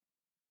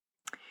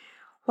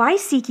Why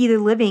Seek Ye the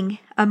Living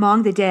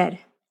Among the Dead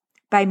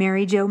by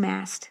Mary Jo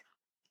Mast.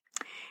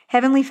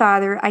 Heavenly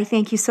Father, I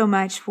thank you so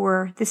much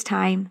for this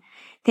time.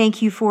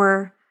 Thank you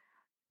for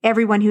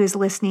everyone who is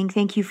listening.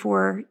 Thank you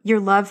for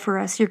your love for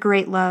us, your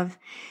great love.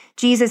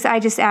 Jesus, I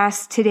just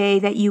ask today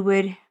that you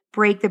would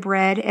break the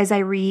bread as I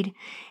read,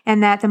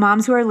 and that the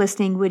moms who are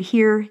listening would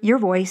hear your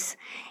voice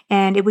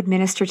and it would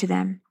minister to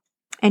them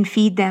and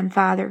feed them,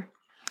 Father.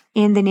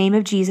 In the name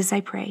of Jesus,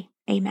 I pray.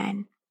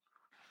 Amen.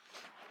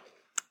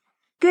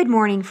 Good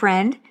morning,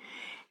 friend.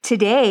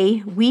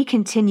 Today, we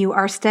continue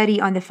our study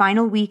on the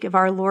final week of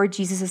our Lord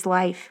Jesus'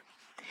 life.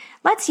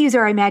 Let's use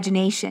our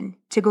imagination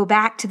to go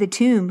back to the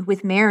tomb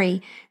with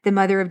Mary, the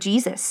mother of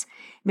Jesus,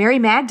 Mary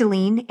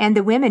Magdalene, and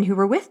the women who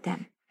were with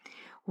them.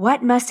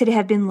 What must it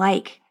have been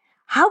like?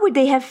 How would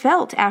they have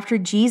felt after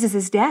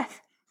Jesus' death?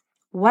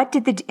 What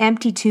did the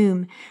empty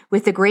tomb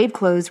with the grave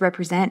clothes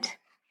represent?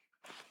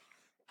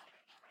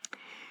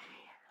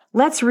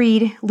 Let's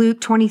read Luke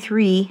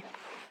 23:50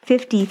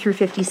 through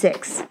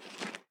 56.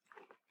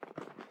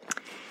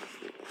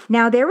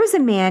 Now there was a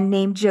man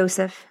named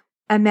Joseph,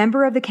 a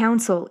member of the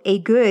council, a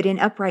good and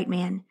upright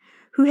man,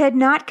 who had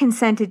not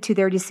consented to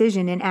their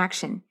decision and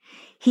action.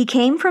 He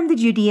came from the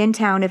Judean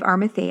town of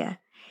Arimathea,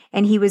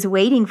 and he was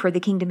waiting for the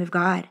kingdom of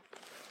God.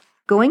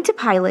 Going to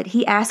Pilate,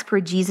 he asked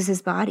for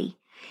Jesus' body.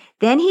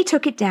 Then he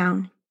took it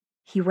down.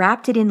 He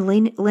wrapped it in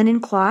linen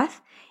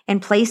cloth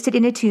and placed it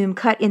in a tomb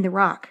cut in the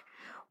rock,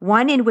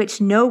 one in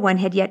which no one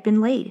had yet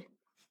been laid.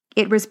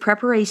 It was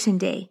preparation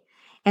day,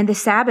 and the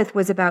Sabbath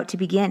was about to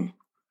begin.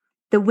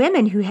 The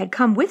women who had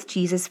come with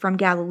Jesus from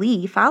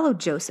Galilee followed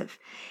Joseph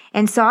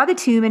and saw the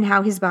tomb and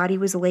how his body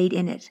was laid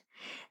in it.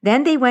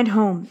 Then they went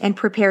home and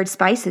prepared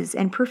spices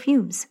and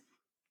perfumes.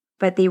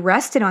 But they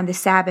rested on the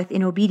Sabbath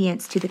in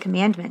obedience to the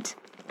commandment.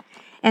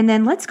 And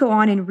then let's go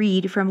on and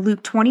read from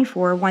Luke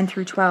 24:1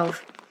 through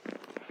 12.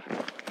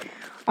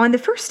 On the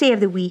first day of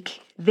the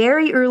week,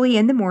 very early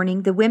in the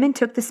morning, the women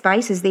took the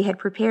spices they had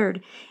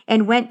prepared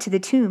and went to the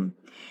tomb.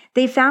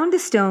 They found the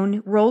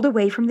stone rolled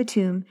away from the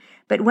tomb,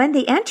 but when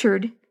they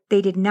entered,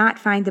 they did not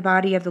find the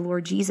body of the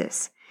Lord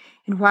Jesus.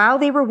 And while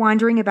they were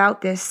wondering about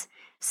this,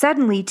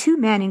 suddenly 2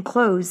 men in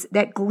clothes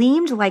that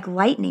gleamed like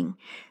lightning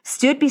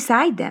stood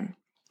beside them.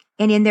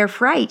 And in their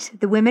fright,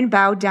 the women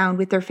bowed down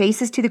with their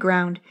faces to the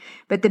ground.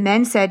 But the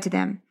men said to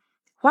them,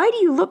 "Why do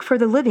you look for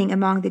the living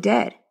among the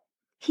dead?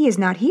 He is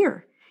not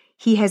here.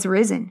 He has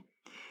risen.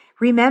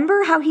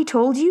 Remember how he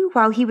told you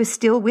while he was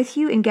still with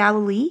you in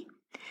Galilee?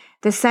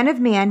 The Son of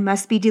Man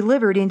must be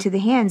delivered into the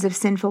hands of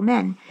sinful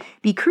men,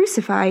 be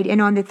crucified,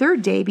 and on the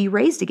 3rd day be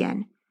raised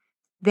again."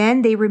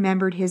 Then they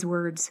remembered his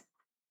words.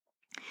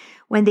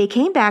 When they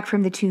came back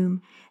from the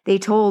tomb, they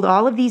told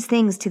all of these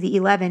things to the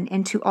 11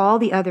 and to all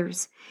the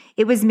others.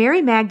 It was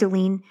Mary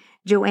Magdalene,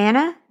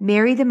 Joanna,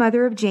 Mary the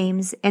mother of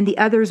James, and the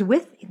others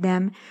with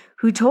them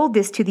who told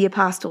this to the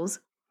apostles.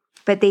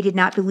 But they did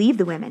not believe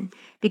the women,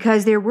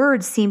 because their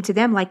words seemed to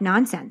them like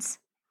nonsense.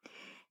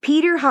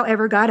 Peter,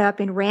 however, got up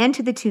and ran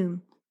to the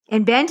tomb.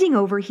 And bending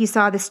over, he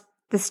saw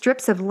the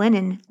strips of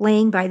linen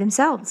laying by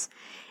themselves.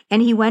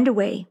 And he went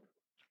away,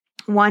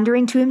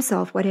 wondering to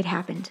himself what had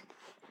happened.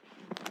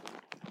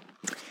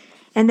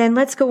 And then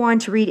let's go on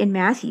to read in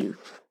Matthew,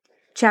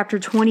 chapter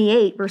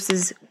 28,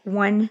 verses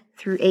 1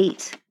 through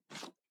 8.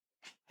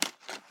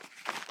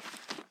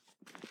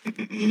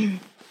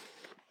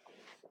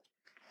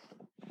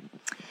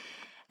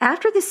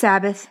 After the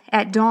Sabbath,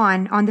 at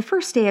dawn on the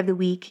first day of the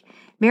week,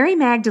 Mary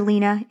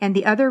Magdalene and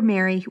the other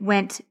Mary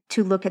went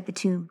to look at the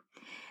tomb.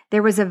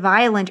 There was a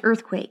violent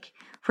earthquake,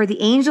 for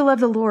the angel of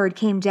the Lord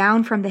came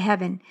down from the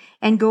heaven,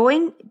 and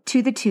going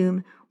to the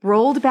tomb,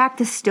 rolled back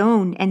the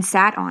stone and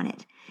sat on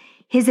it.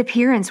 His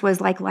appearance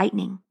was like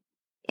lightning,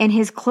 and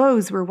his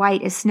clothes were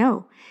white as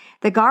snow.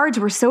 The guards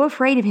were so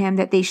afraid of him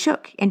that they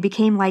shook and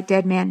became like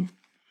dead men.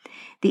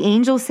 The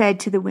angel said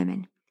to the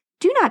women,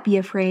 "Do not be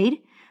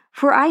afraid,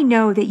 for I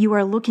know that you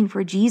are looking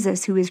for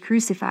Jesus who is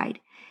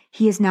crucified.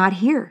 He is not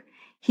here.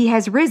 He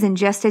has risen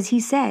just as he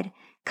said.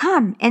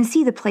 Come and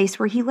see the place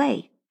where he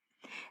lay.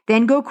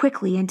 Then go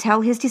quickly and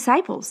tell his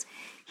disciples,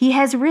 he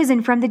has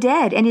risen from the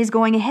dead and is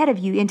going ahead of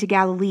you into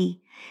Galilee.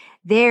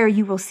 There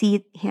you will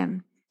see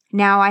him.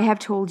 Now I have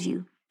told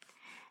you."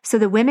 So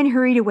the women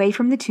hurried away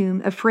from the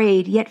tomb,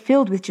 afraid yet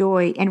filled with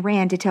joy, and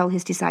ran to tell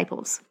his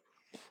disciples.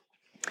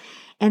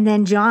 And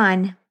then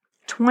John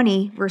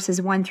 20,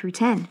 verses 1 through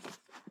 10.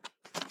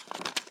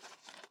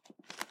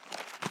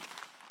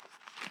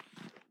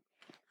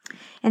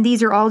 And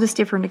these are all just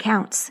different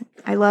accounts.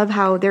 I love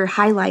how they're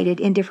highlighted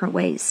in different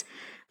ways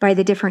by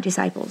the different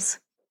disciples.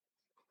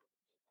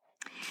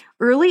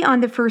 Early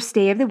on the first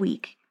day of the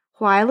week,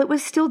 while it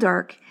was still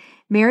dark,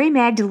 Mary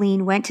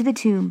Magdalene went to the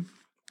tomb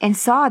and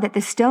saw that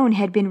the stone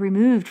had been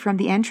removed from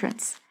the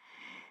entrance.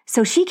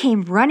 So she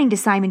came running to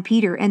Simon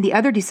Peter and the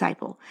other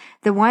disciple,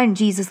 the one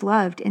Jesus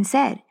loved, and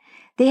said,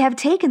 "They have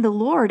taken the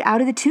Lord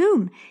out of the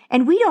tomb,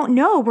 and we don't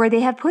know where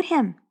they have put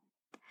him."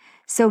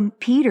 So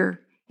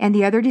Peter and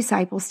the other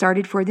disciple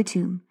started for the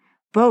tomb.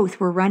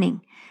 Both were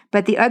running,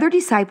 but the other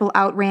disciple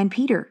outran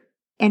Peter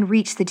and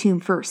reached the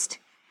tomb first.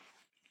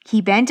 He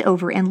bent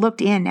over and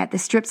looked in at the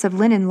strips of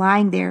linen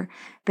lying there,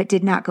 but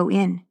did not go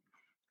in.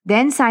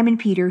 Then Simon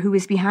Peter, who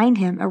was behind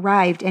him,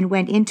 arrived and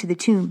went into the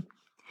tomb.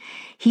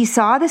 He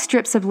saw the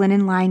strips of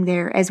linen lying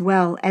there, as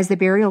well as the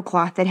burial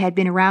cloth that had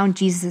been around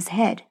Jesus'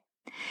 head.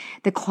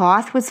 The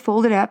cloth was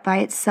folded up by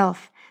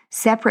itself,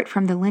 separate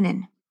from the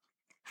linen.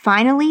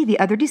 Finally, the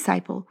other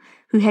disciple,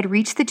 who had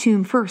reached the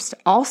tomb first,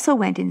 also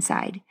went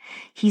inside.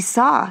 He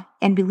saw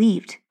and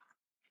believed.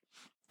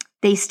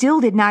 They still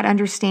did not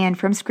understand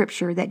from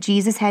Scripture that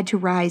Jesus had to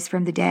rise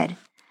from the dead.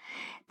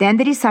 Then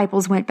the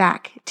disciples went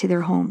back to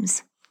their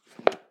homes.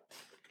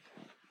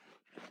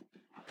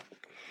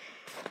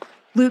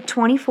 Luke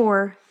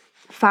 24,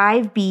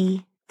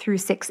 5b through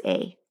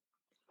 6a.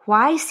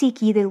 Why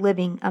seek ye the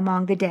living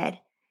among the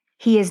dead?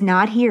 He is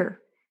not here,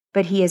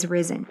 but he is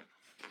risen.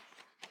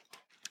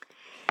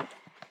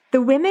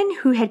 The women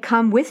who had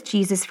come with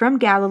Jesus from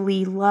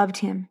Galilee loved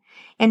him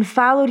and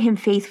followed him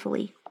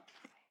faithfully.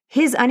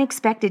 His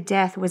unexpected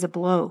death was a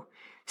blow,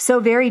 so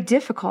very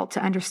difficult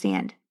to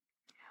understand.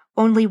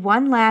 Only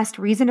one last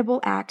reasonable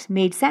act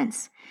made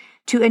sense: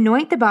 to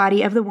anoint the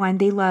body of the one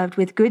they loved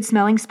with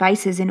good-smelling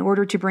spices in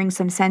order to bring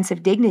some sense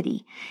of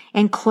dignity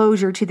and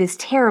closure to this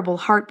terrible,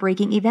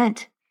 heartbreaking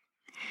event.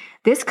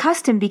 This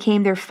custom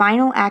became their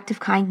final act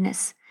of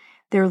kindness,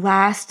 their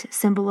last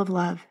symbol of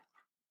love.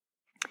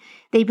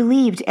 They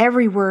believed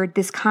every word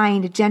this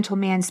kind, gentle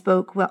man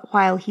spoke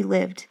while he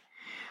lived.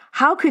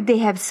 How could they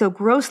have so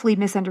grossly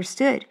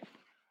misunderstood?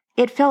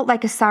 It felt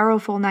like a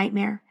sorrowful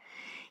nightmare.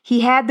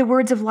 He had the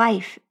words of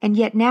life, and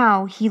yet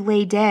now he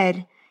lay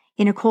dead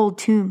in a cold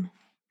tomb.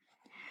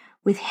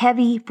 With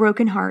heavy,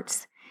 broken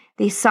hearts,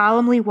 they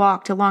solemnly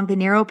walked along the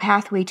narrow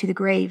pathway to the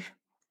grave.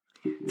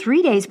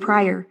 3 days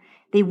prior,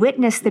 they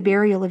witnessed the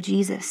burial of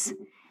Jesus.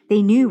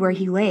 They knew where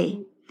he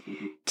lay.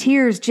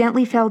 Tears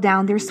gently fell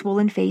down their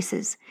swollen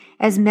faces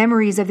as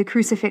memories of the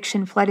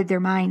crucifixion flooded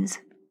their minds.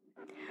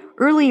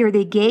 Earlier,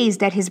 they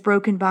gazed at his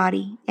broken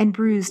body and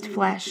bruised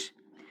flesh.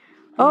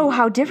 Oh,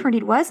 how different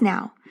it was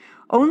now.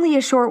 Only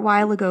a short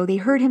while ago, they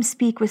heard him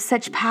speak with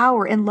such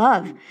power and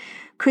love.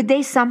 Could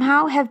they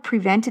somehow have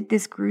prevented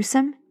this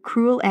gruesome,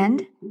 cruel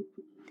end?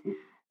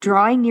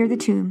 Drawing near the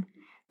tomb,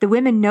 the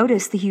women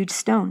noticed the huge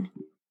stone.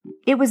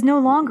 It was no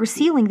longer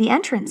sealing the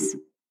entrance.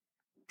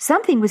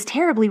 Something was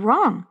terribly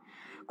wrong.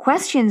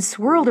 Questions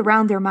swirled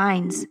around their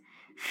minds.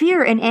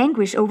 Fear and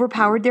anguish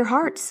overpowered their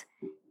hearts.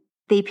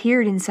 They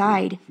peered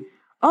inside.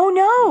 Oh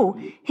no!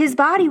 His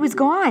body was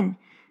gone.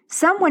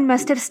 Someone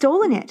must have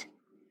stolen it.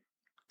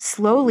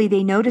 Slowly,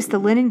 they noticed the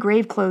linen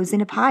grave clothes in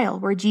a pile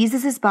where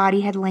Jesus'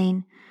 body had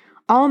lain,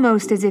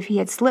 almost as if he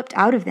had slipped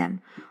out of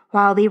them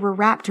while they were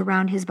wrapped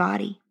around his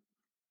body.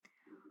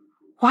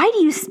 Why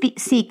do you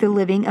seek the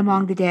living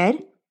among the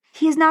dead?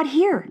 He is not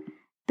here,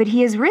 but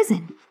he is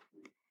risen.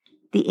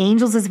 The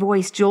angel's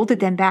voice jolted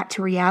them back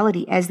to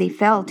reality as they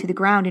fell to the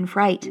ground in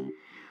fright.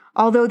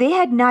 Although they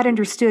had not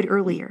understood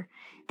earlier,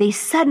 they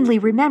suddenly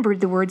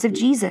remembered the words of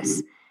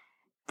Jesus.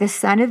 The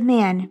Son of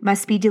Man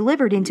must be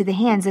delivered into the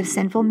hands of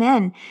sinful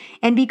men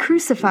and be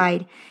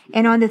crucified,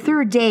 and on the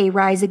third day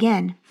rise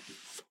again.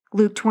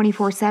 Luke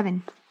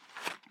 24:7.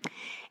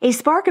 A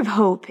spark of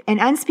hope and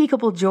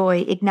unspeakable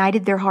joy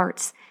ignited their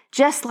hearts,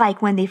 just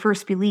like when they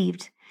first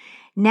believed.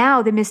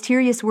 Now the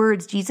mysterious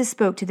words Jesus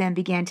spoke to them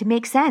began to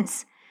make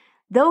sense.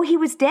 Though he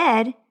was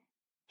dead,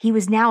 he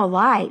was now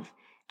alive,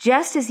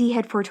 just as he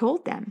had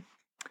foretold them.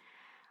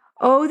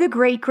 Oh, the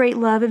great, great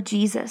love of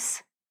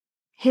Jesus.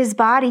 His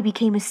body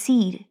became a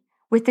seed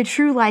with the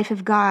true life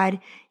of God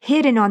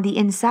hidden on the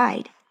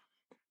inside.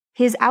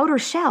 His outer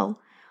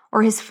shell,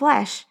 or his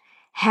flesh,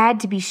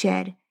 had to be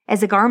shed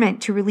as a garment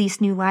to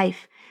release new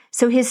life,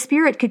 so his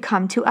spirit could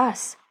come to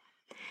us.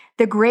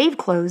 The grave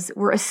clothes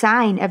were a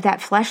sign of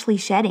that fleshly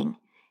shedding,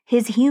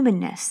 his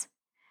humanness,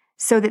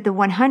 so that the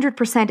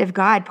 100% of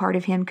God part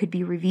of him could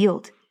be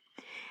revealed.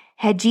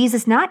 Had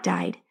Jesus not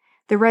died,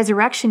 the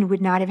resurrection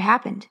would not have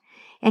happened,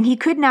 and he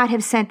could not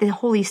have sent the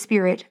Holy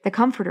Spirit, the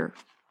Comforter.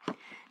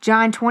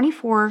 John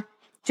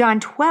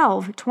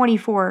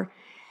 12:24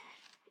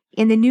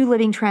 in the New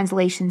Living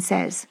Translation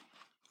says,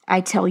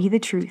 I tell you the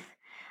truth,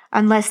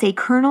 unless a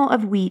kernel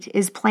of wheat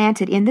is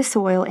planted in the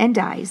soil and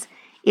dies,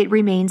 it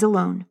remains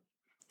alone.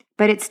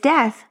 But its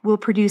death will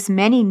produce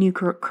many new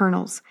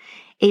kernels,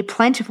 a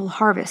plentiful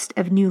harvest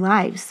of new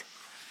lives.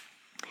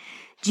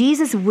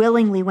 Jesus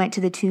willingly went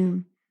to the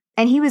tomb,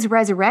 and he was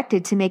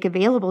resurrected to make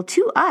available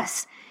to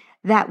us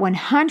that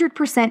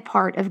 100%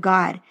 part of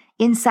God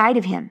inside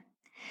of him.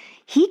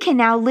 He can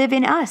now live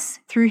in us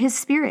through his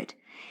Spirit.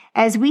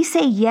 As we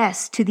say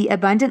yes to the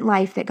abundant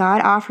life that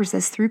God offers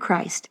us through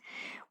Christ,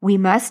 we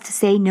must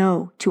say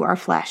no to our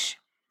flesh.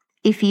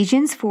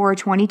 Ephesians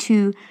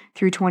 4:22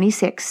 through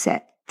 26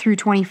 through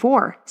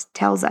 24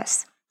 tells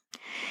us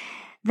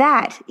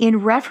that in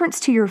reference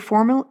to your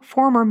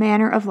former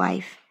manner of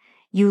life,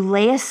 you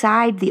lay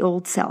aside the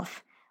old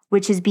self,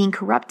 which is being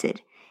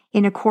corrupted,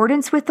 in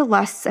accordance with the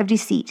lusts of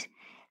deceit,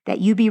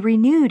 that you be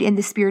renewed in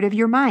the spirit of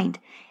your mind,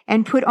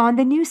 and put on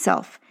the new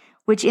self,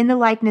 which in the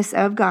likeness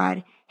of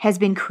God has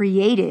been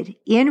created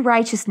in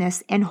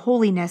righteousness and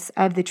holiness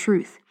of the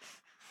truth.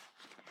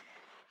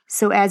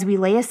 So as we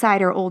lay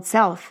aside our old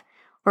self,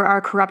 or our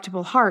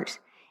corruptible heart,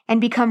 and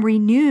become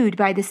renewed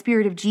by the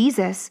Spirit of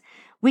Jesus,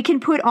 we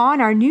can put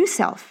on our new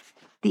self,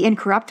 the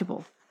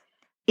incorruptible.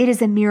 It is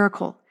a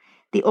miracle.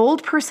 The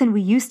old person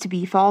we used to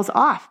be falls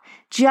off,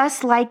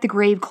 just like the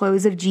grave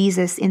clothes of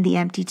Jesus in the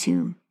empty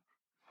tomb.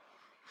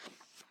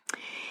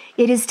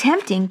 It is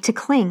tempting to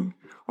cling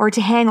or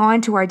to hang on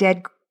to our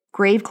dead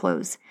grave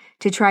clothes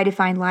to try to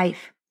find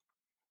life.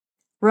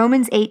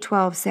 Romans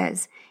 8:12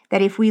 says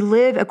that if we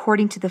live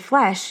according to the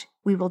flesh,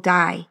 we will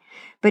die.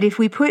 But if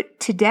we put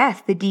to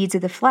death the deeds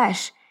of the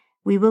flesh,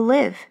 we will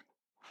live.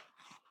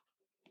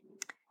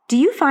 Do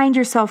you find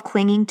yourself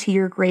clinging to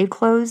your grave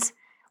clothes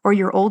or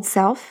your old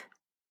self?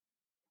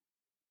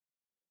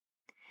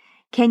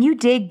 Can you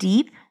dig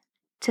deep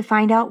to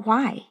find out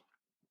why?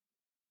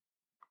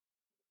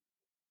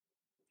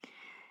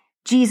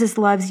 Jesus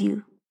loves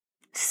you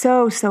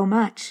so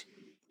much.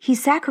 He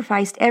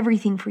sacrificed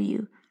everything for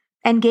you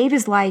and gave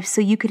his life so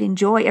you could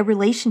enjoy a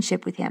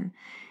relationship with him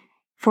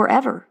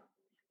forever.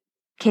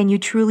 Can you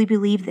truly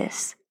believe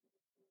this?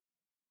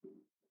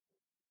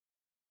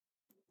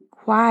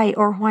 Why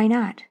or why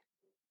not?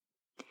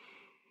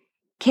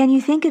 Can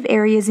you think of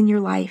areas in your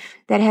life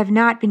that have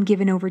not been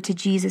given over to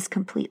Jesus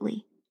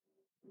completely?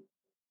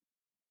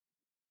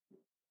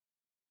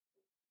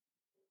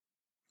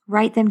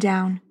 Write them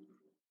down.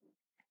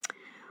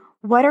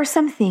 What are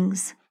some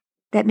things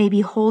that may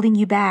be holding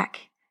you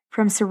back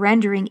from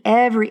surrendering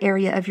every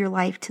area of your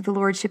life to the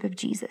Lordship of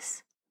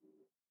Jesus?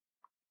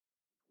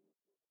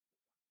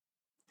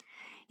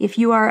 If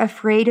you are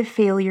afraid of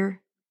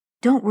failure,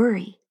 don't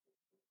worry.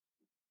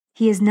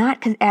 He is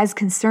not as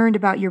concerned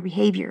about your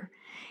behavior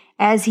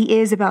as he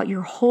is about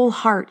your whole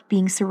heart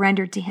being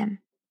surrendered to him.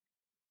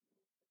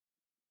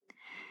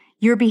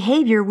 Your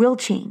behavior will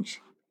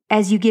change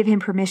as you give him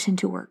permission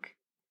to work.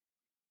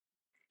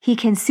 He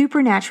can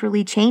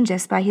supernaturally change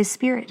us by his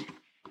Spirit.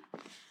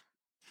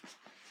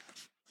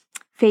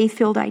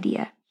 Faith-filled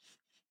idea.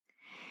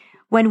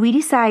 When we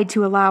decide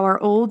to allow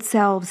our old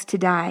selves to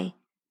die,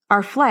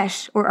 our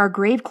flesh or our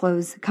grave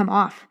clothes come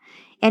off,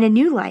 and a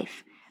new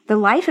life, the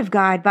life of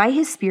God by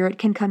his Spirit,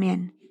 can come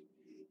in.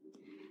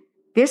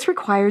 This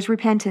requires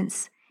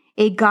repentance,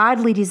 a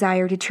godly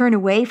desire to turn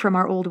away from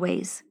our old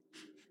ways.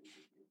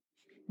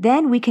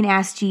 Then we can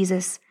ask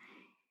Jesus,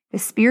 the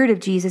Spirit of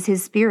Jesus,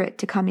 his Spirit,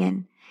 to come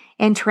in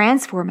and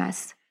transform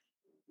us.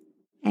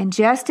 And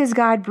just as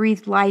God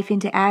breathed life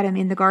into Adam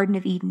in the Garden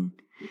of Eden,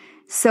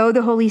 so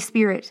the Holy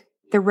Spirit,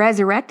 the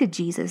resurrected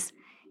Jesus,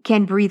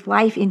 can breathe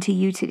life into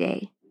you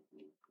today.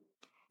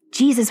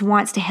 Jesus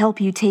wants to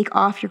help you take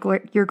off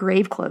your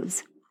grave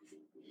clothes.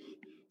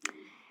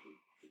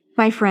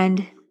 My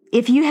friend,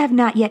 if you have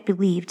not yet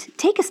believed,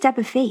 take a step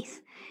of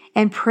faith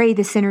and pray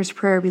the sinner's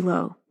prayer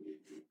below.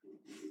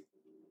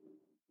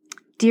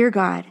 Dear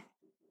God,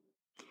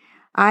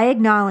 I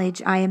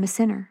acknowledge I am a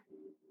sinner.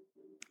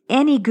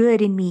 Any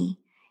good in me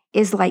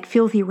is like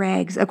filthy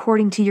rags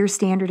according to your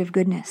standard of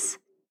goodness.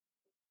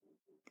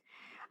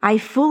 I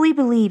fully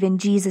believe in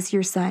Jesus,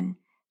 your Son,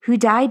 who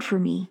died for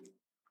me,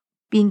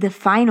 being the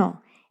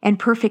final and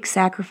perfect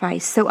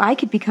sacrifice so I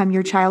could become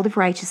your child of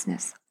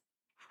righteousness.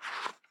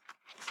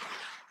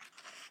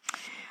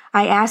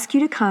 I ask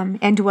you to come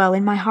and dwell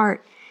in my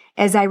heart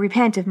as I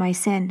repent of my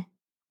sin.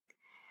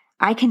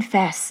 I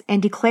confess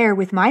and declare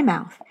with my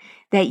mouth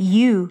that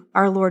you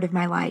are Lord of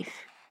my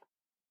life.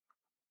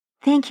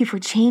 Thank you for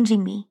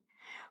changing me,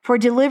 for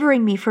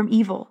delivering me from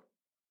evil.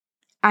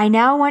 I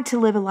now want to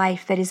live a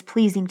life that is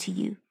pleasing to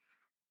you.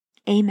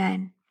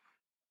 Amen.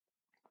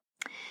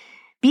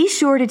 Be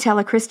sure to tell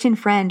a Christian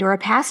friend or a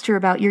pastor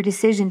about your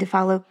decision to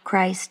follow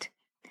Christ.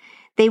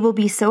 They will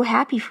be so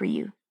happy for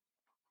you.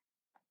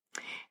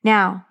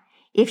 Now,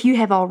 if you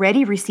have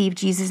already received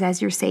Jesus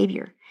as your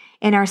Savior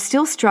and are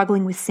still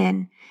struggling with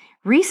sin,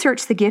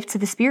 research the gifts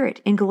of the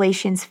Spirit in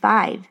Galatians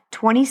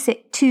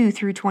 5:22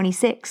 through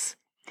 26,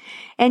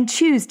 and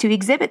choose to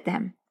exhibit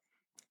them.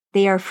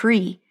 They are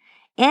free,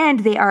 and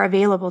they are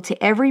available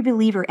to every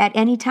believer at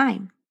any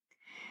time.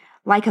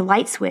 Like a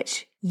light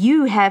switch,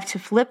 you have to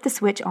flip the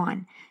switch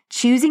on,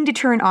 choosing to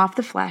turn off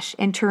the flesh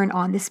and turn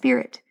on the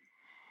Spirit.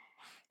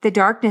 The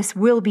darkness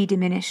will be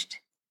diminished.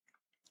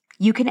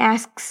 You can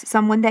ask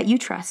someone that you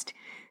trust,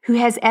 who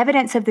has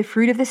evidence of the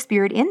fruit of the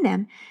Spirit in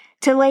them,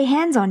 to lay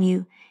hands on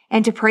you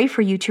and to pray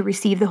for you to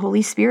receive the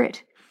Holy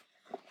Spirit.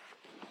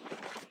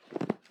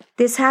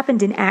 This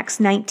happened in Acts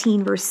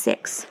 19, verse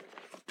 6,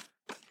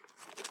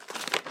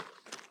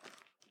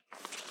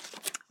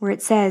 where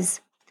it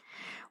says,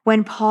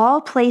 "When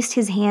Paul placed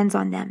his hands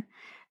on them,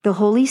 the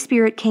Holy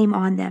Spirit came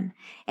on them,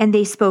 and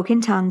they spoke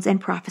in tongues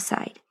and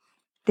prophesied.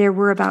 There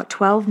were about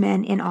 12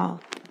 men in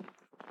all."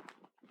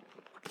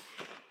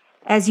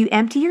 As you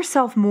empty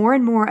yourself more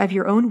and more of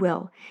your own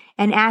will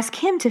and ask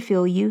him to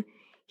fill you,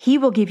 he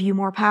will give you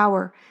more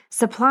power,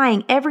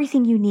 supplying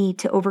everything you need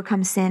to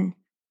overcome sin.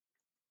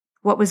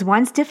 What was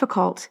once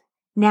difficult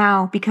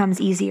now becomes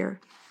easier.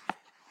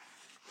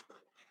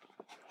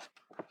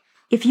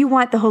 If you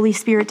want the Holy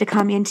Spirit to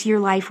come into your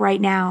life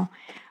right now,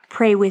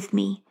 pray with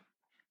me.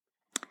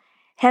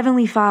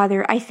 Heavenly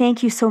Father, I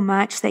thank you so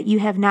much that you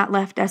have not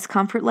left us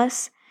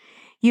comfortless.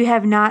 You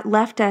have not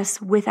left us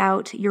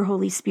without your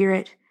Holy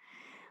Spirit,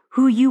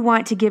 who you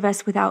want to give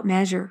us without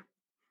measure.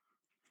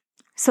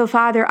 So,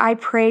 Father, I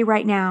pray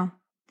right now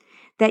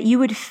that you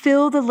would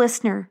fill the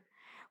listener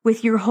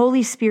with your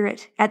Holy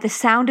Spirit at the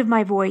sound of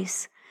my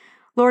voice.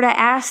 Lord, I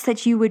ask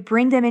that you would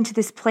bring them into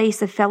this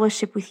place of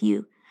fellowship with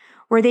you,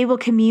 where they will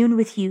commune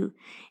with you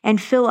and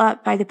fill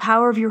up by the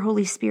power of your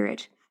Holy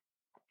Spirit.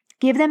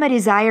 Give them a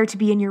desire to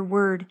be in your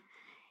word.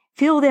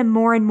 Fill them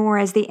more and more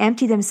as they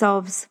empty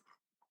themselves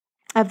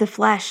of the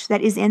flesh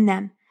that is in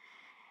them.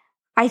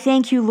 I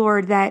thank you,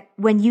 Lord, that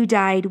when you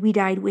died, we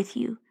died with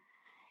you.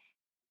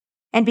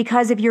 And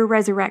because of your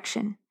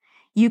resurrection,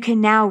 you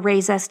can now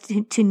raise us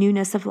to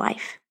newness of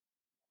life.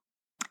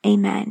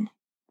 Amen.